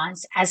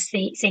response, as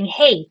saying,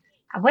 hey,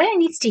 Abuela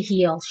needs to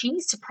heal. She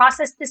needs to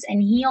process this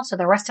and heal so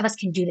the rest of us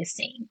can do the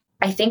same.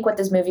 I think what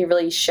this movie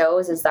really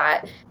shows is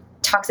that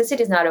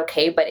toxicity is not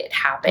okay, but it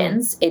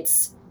happens.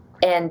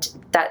 And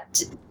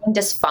that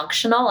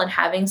dysfunctional, and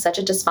having such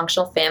a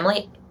dysfunctional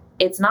family,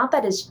 it's not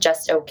that it's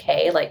just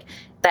okay, like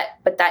that,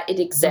 but that it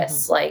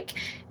exists. Like,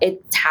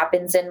 it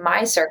happens in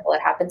my circle,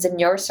 it happens in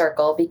your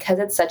circle, because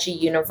it's such a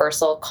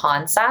universal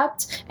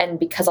concept, and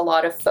because a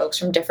lot of folks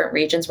from different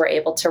regions were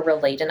able to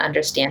relate and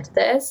understand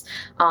this.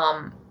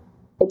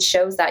 It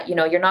shows that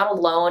you're not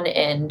alone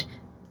in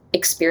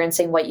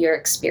experiencing what you're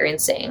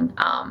experiencing,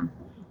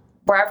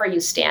 wherever you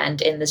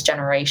stand in this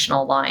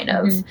generational line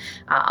of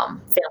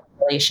family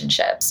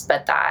relationships.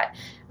 But that,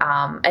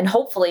 and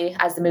hopefully,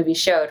 as the movie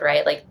showed,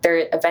 right, like,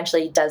 there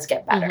eventually does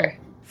get better.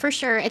 For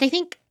sure. And I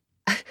think,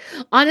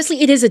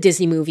 honestly, it is a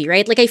Disney movie,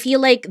 right? Like, I feel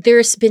like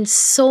there's been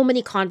so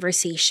many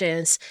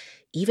conversations,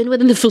 even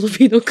within the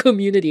Filipino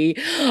community,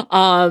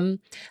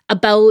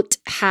 about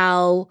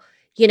how,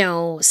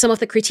 some of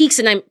the critiques,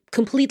 and I'm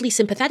completely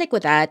sympathetic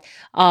with that.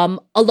 A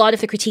lot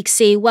of the critiques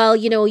say, well,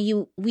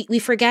 we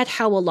forget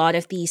how a lot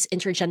of these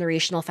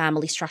intergenerational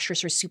family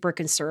structures are super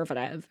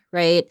conservative,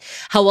 right?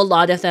 How a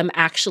lot of them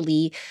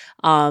actually,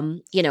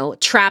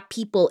 trap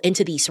people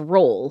into these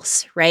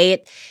roles,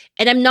 right?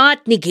 And I'm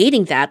not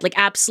negating that. Like,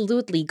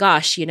 absolutely,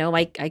 gosh,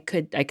 I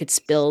could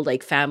spill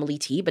like family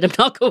tea, but I'm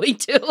not going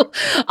to.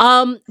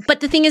 But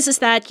the thing is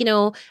that,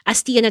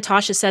 as Tia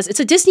Natasha says, it's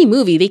a Disney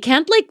movie. They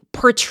can't like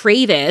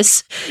portray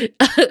this,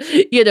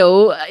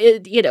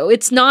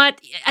 it's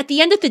not, at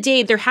the end of the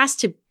day, there has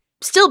to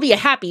still be a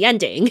happy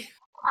ending.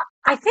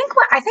 I think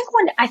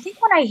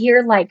when I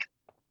hear like,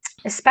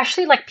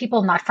 especially like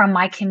people not from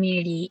my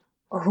community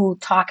who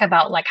talk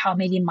about like how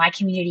maybe my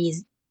community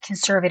is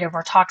conservative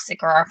or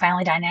toxic or our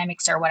family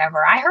dynamics or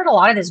whatever. I heard a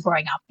lot of this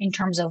growing up in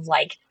terms of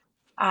like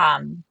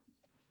um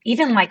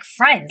even like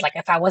friends, like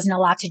if I wasn't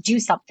allowed to do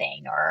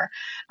something or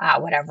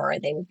whatever,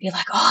 they would be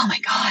like, "Oh my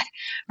God,"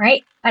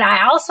 right? But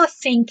I also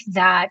think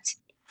that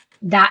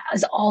that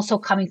is also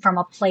coming from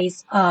a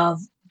place of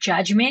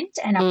judgment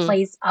and a Mm,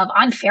 place of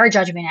unfair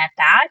judgment at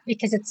that,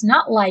 because it's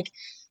not like,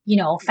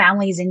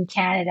 families in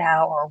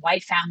Canada or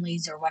white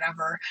families or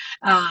whatever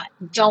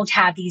don't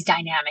have these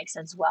dynamics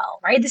as well,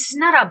 right? This is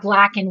not a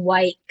black and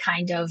white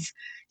kind of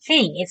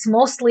thing. It's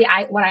mostly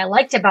what I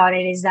liked about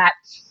it is that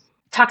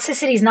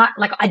toxicity is not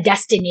like a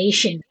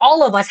destination.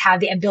 All of us have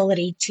the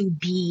ability to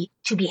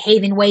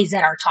behave in ways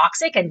that are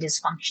toxic and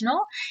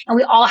dysfunctional, and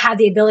we all have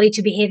the ability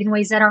to behave in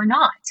ways that are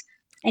not.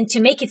 And to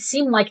make it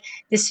seem like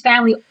this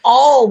family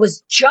all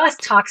was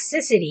just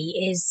toxicity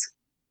is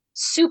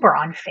super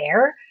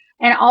unfair,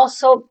 and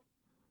also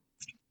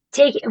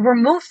take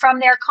removed from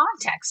their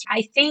context.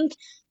 I think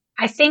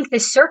the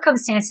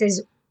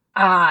circumstances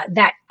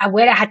that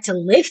Abuela had to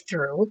live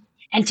through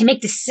and to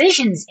make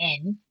decisions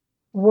in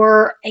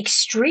were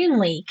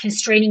extremely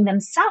constraining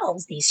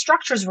themselves. These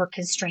structures were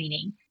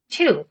constraining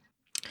too.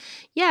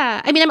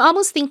 yeah. I mean, I'm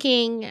almost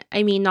thinking,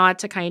 not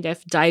to kind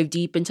of dive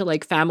deep into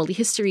like family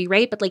history,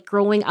 right? But like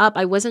growing up,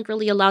 I wasn't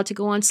really allowed to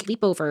go on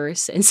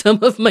sleepovers. And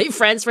some of my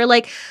friends were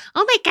like,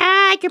 oh my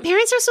God, your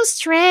parents are so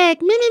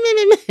strict. Meh, meh, meh,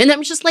 meh, meh. And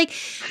I'm just like,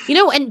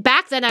 and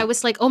back then I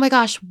was like, oh my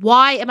gosh,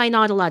 why am I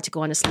not allowed to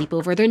go on a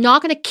sleepover? They're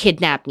not going to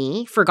kidnap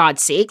me, for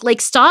God's sake.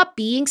 Like, stop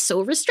being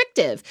so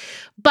restrictive.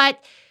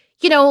 But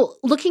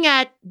looking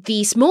at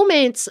these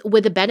moments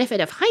with the benefit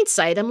of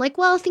hindsight, I'm like,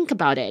 well, think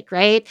about it,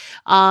 right?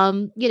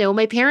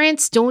 My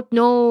parents don't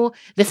know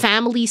the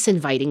families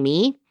inviting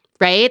me,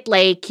 right?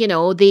 Like,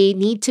 they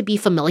need to be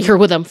familiar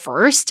with them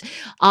first.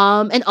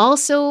 And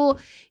also,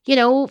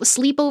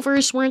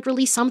 sleepovers weren't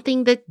really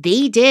something that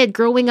they did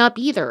growing up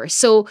either.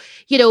 So,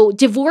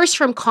 divorce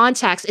from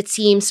context, it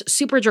seems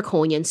super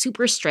draconian,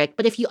 super strict.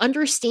 But if you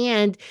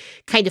understand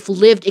kind of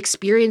lived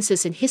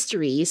experiences and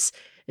histories,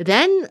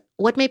 then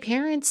what my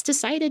parents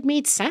decided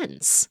made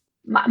sense.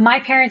 My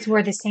parents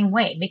were the same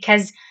way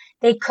because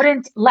they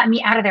couldn't let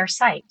me out of their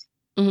sight.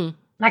 Mhm.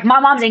 Like my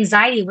mom's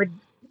anxiety would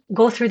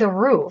go through the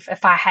roof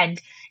if I had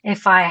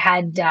like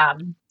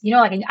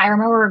I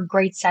remember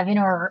grade 7,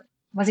 or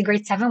was it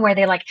grade 7, where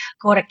they like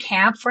go to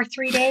camp for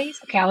 3 days.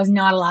 Okay, I was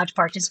not allowed to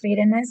participate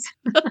in this,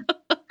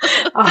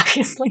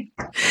 obviously.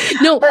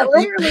 No, But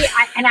literally,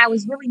 I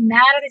was really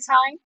mad at the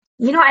time.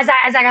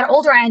 As I got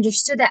older, I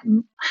understood that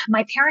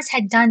my parents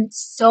had done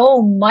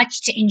so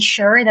much to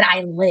ensure that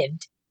I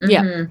lived,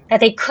 yeah. Mm-hmm.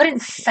 that they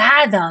couldn't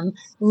fathom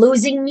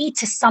losing me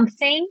to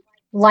something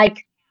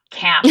like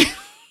camp.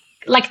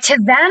 Like to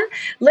them,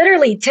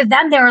 literally to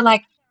them, they were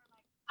like,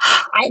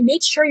 I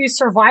made sure you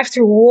survived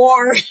through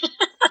war.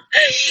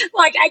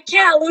 Like I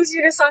can't lose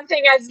you to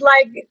something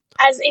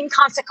as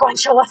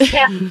inconsequential as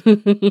camp.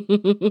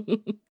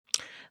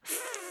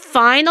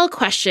 Final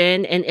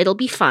question, and it'll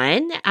be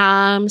fun.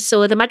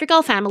 So the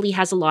Madrigal family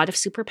has a lot of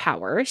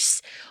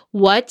superpowers.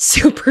 What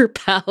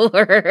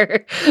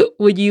superpower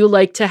would you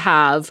like to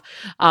have,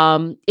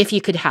 if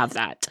you could have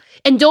that?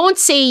 And don't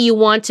say you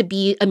want to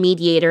be a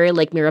mediator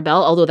like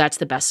Mirabelle, although that's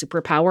the best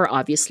superpower,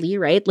 obviously,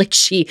 right? Like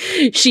she,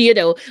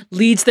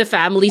 leads the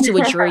family to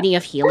a journey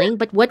of healing.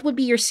 But what would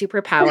be your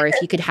superpower if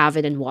you could have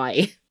it, and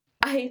why?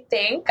 I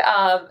think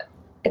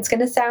it's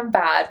going to sound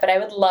bad, but I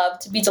would love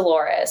to be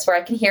Dolores, where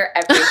I can hear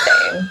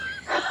everything.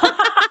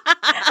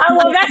 I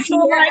love that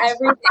so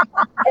much.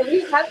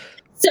 Everything.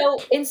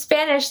 So in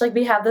Spanish, like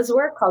we have this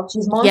word called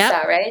chismosa,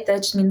 Yep. right?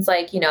 That just means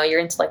like, you're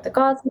into like the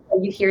gossip, or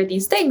you hear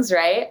these things,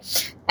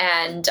 right?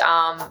 And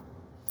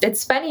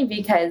it's funny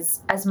because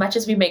as much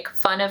as we make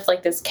fun of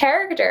like this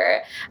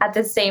character, at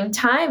the same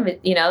time,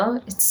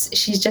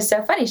 she's just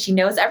so funny. She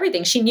knows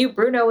everything. She knew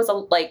Bruno was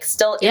like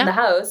still in the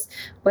house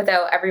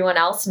without everyone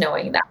else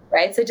knowing that,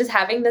 right? So just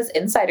having this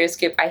insider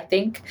scoop, I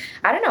think,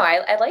 I don't know,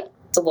 I like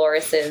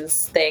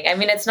Dolores's thing. I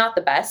mean, it's not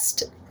the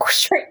best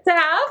trait to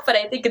have, but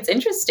I think it's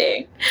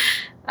interesting.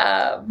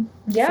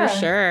 Yeah. For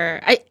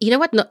sure. You know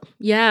what? No,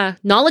 yeah.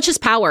 Knowledge is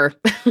power.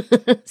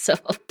 So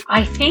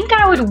I think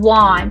I would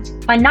want,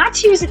 but not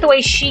to use it the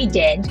way she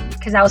did,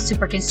 because that was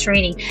super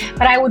constraining,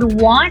 but I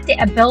would want the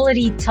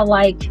ability to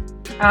like,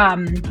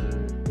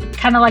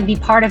 kind of like be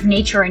part of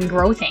nature and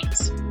grow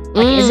things,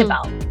 like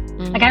Isabel.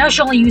 Like I know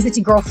she only used it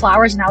to grow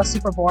flowers and that was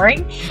super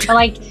boring, but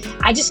like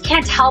I just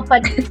can't help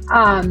but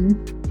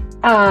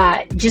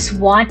just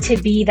want to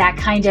be that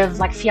kind of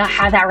like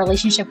have that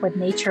relationship with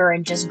nature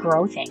and just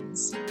grow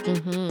things.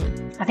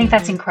 I think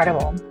that's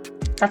incredible.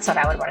 That's what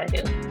I would want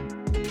to do.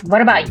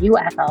 What about you,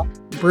 Ethel?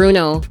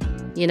 Bruno.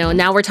 You know,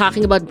 now we're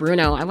talking about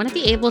Bruno. I want to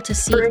be able to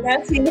see.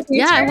 Bruno, see the future.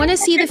 Yeah, I want to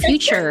see the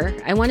future.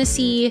 I want to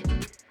see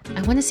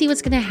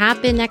what's going to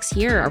happen next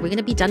year. Are we going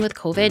to be done with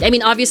COVID? I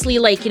mean, obviously,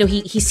 like, you know,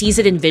 he sees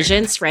it in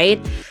visions,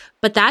 right?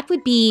 But that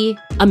would be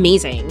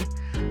amazing.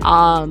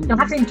 You'll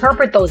have to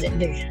interpret those in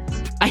visions.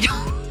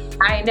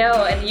 I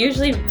know, and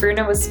usually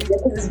Bruno was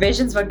scared because his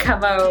visions would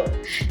come out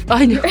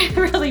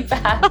really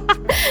bad.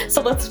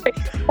 So let's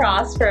fingers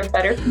crossed for a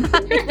better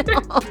future.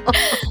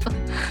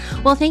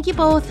 Well, thank you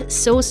both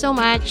so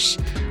much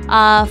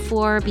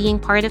for being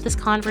part of this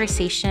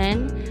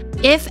conversation.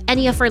 If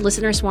any of our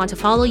listeners want to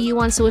follow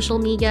you on social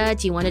media,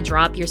 do you want to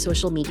drop your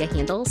social media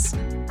handles?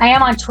 I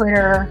am on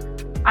Twitter.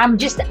 I'm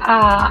just,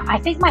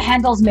 I think my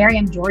handle's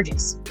Miriam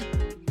Georges.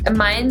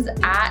 Mine's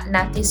at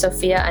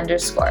 @NathySophia_,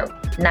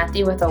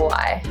 Nathy with a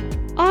Y.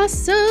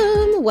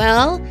 Awesome.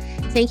 Well,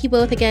 thank you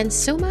both again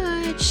so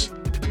much.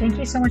 Thank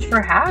you so much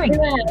for having me.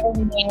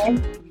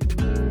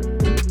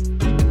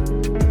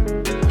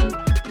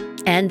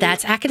 And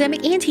that's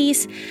Academic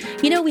Aunties.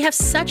 You know, we have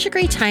such a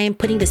great time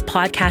putting this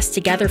podcast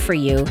together for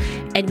you,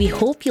 and we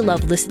hope you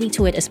love listening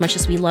to it as much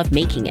as we love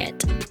making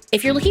it.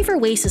 If you're looking for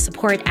ways to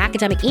support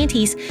Academic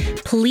Aunties,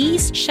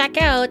 please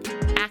check out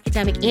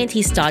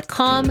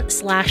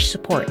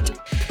academicaunties.com/support.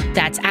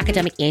 That's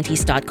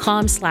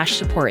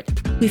academicaunties.com/support.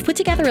 We've put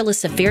together a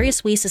list of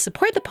various ways to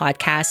support the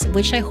podcast,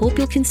 which I hope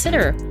you'll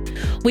consider.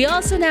 We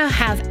also now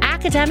have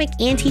Academic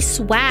Auntie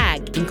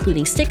swag,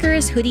 including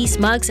stickers, hoodies,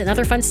 mugs, and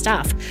other fun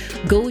stuff.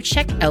 Go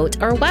check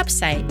out our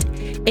website.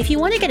 If you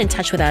want to get in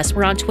touch with us,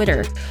 we're on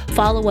Twitter.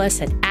 Follow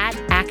us at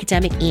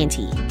Academic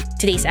Auntie.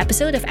 Today's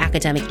episode of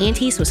Academic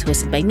Aunties was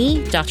hosted by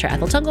me, Dr.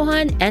 Ethel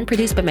Tunggohan, and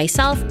produced by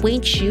myself,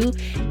 Wayne Chu,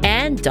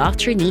 and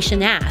Dr. Nisha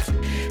Nath.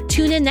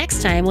 Tune in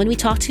next time when we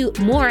talk to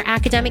more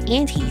Academic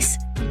Aunties.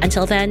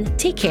 Until then,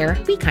 take care,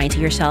 be kind to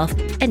yourself,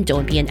 and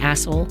don't be an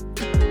asshole.